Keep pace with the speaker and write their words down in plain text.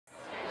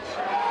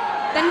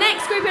The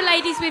next group of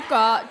ladies we've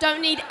got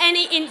don't need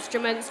any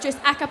instruments, just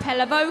a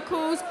cappella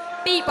vocals,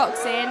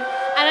 beatboxing,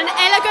 and an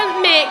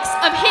elegant mix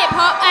of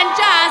hip-hop and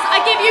jazz.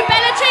 I give you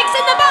Bellatrix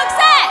and the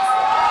Boxettes!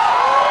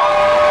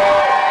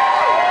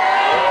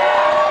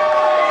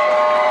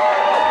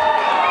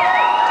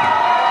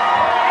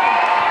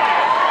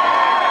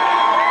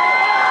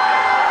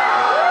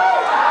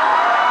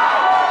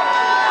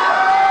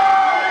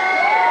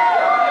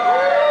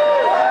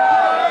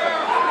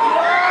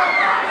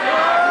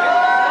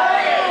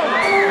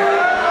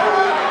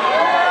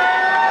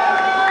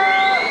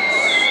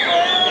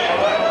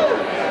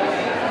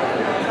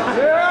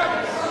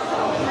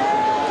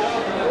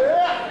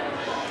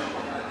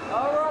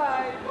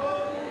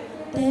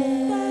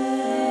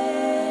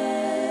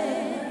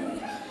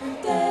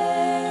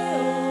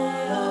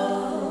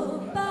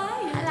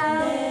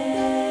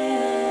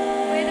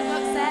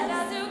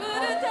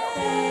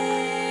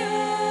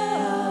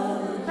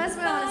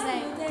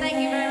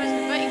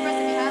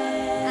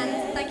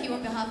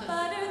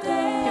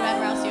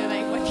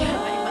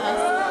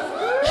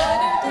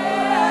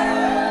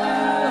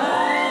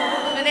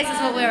 This is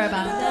what we're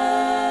about.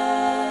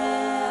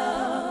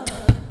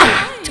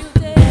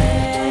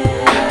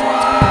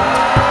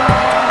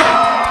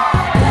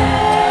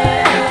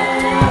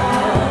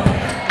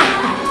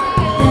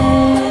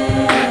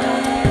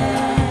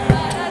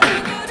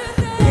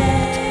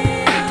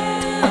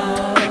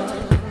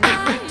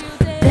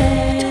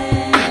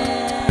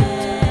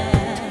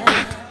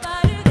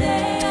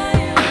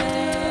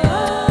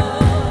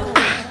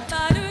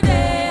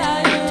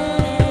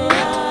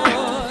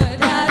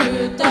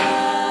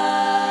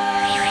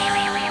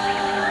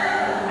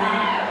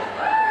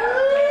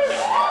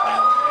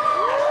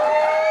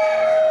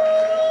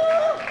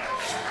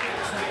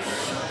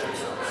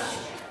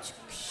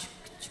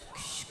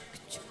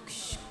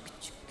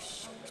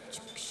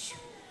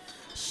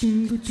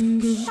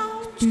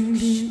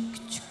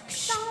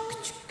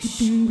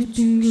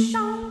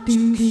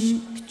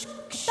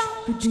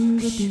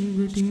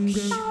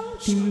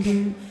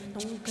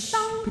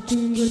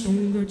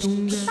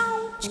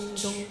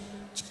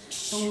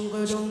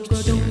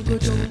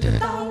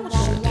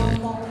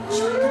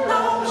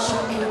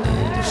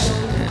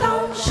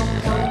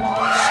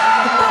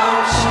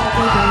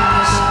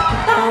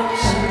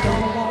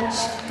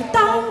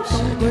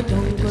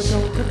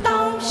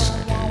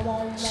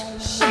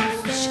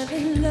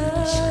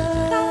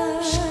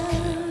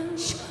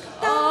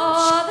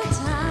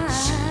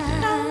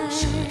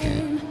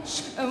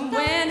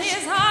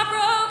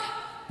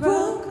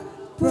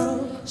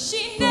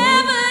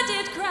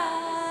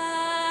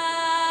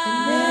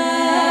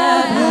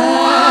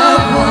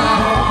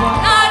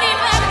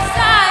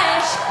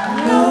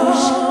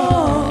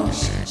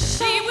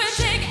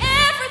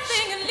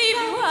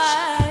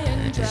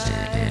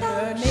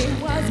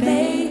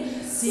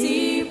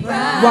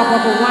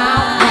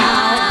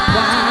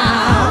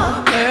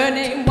 Her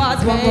name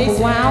was Macy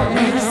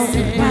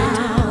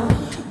Brown,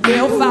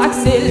 real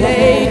foxy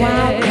lady.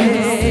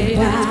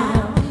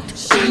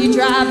 She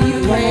drive you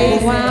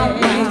crazy.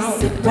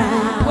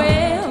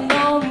 Well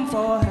known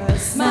for her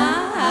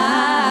smile.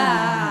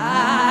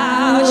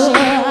 She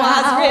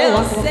was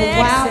real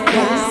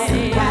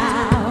sexy,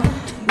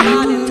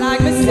 running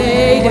like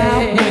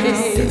Mercedes.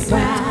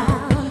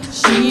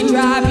 She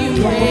drive you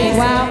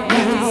crazy.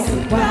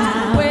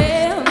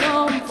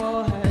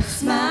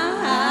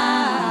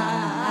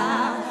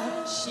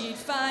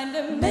 Find a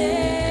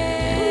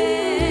man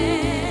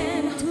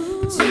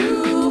to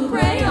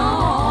prey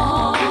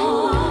on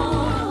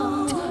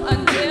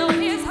until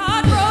his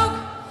heart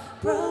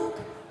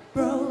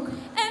broke,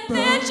 and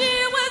then she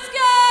was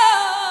gone.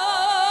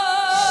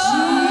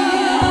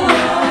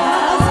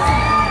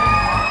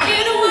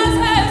 It was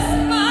her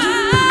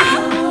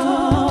smile.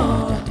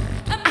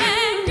 A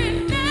man could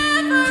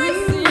never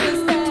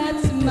resist that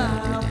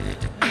smile.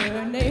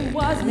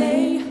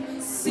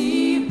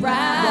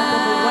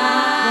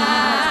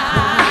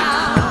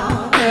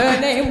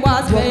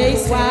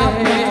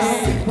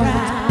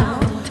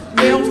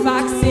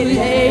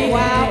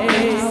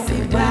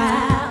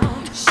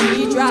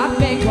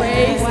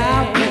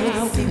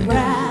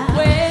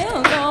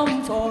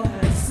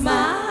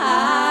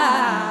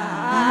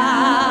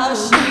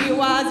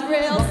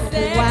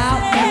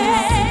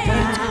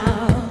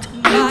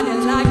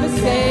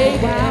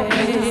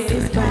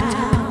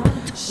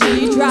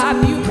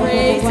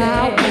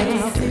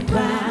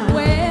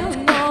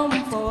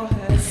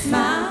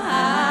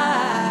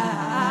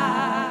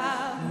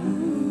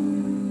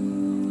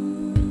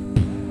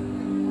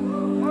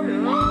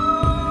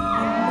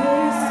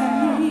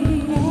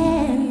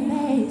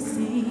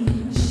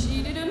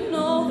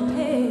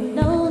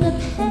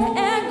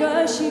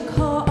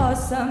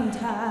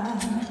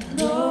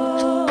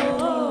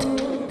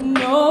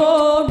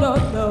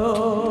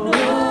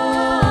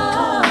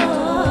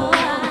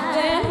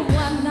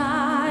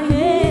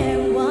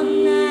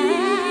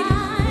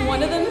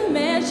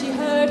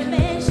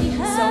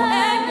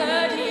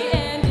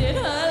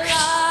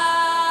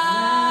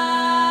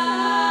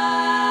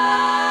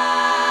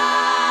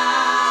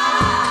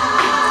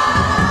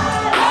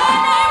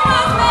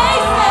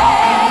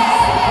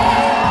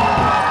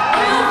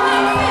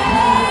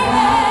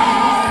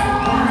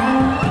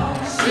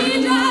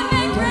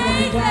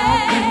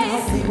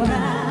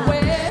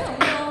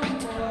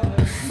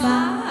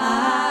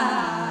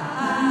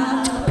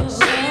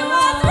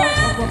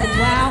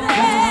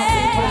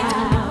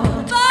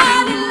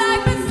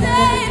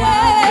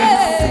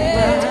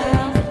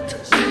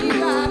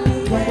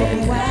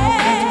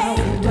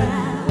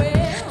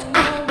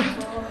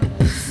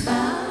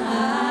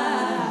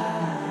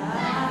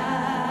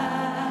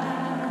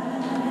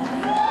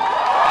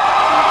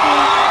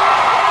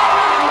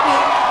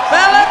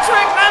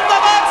 Bellatrix and the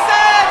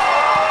Boxettes!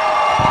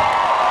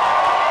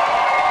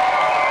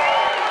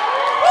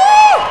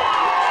 Woo!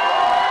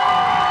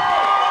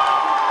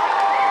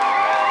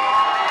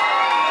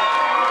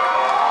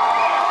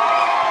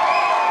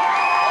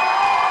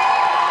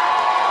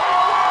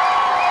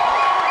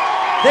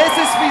 This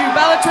is for you,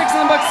 Bellatrix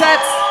and the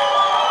Boxettes.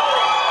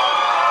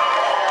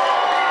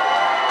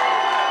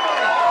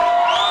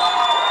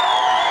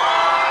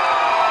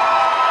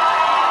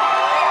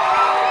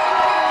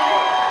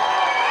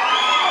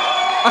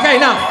 Okay,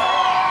 enough.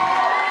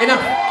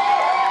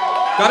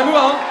 Gotta move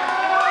on.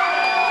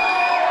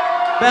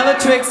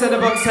 Bellatrix and the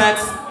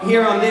Boxettes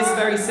here on this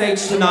very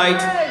stage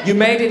tonight. You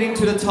made it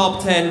into the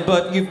top 10,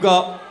 but you've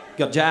got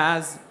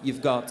jazz,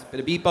 you've got a bit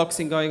of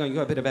beatboxing going on, you've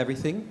got a bit of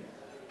everything.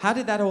 How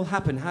did that all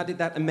happen? How did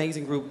that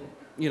amazing group,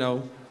 you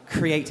know,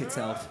 create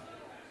itself?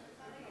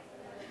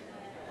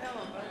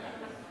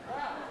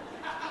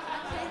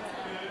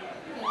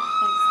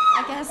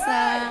 I guess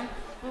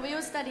well, we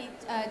all studied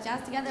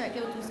jazz together at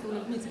Guildhall School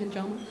of Music and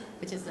Drama,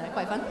 which is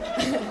quite fun.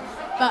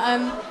 But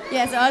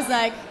yeah, so I was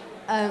like,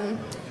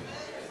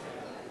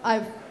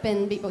 I've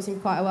been beatboxing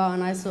for quite a while,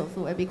 and I sort of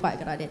thought it'd be quite a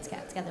good idea to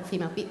get together a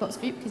female beatbox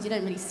group because you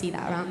don't really see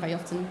that around very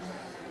often.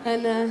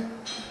 And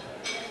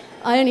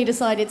I only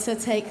decided to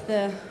take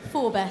the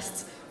 4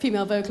 best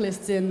female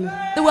vocalists in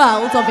the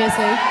world,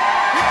 obviously,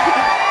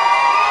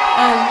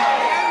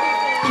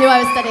 who I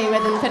was studying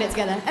with, and put it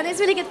together. And it's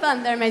really good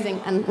fun. They're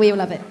amazing, and we all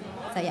love it.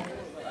 So yeah.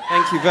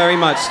 Thank you very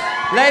much.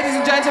 Ladies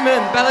and gentlemen,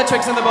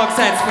 Bellatrix and the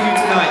Boxettes for you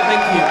tonight.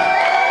 Thank you.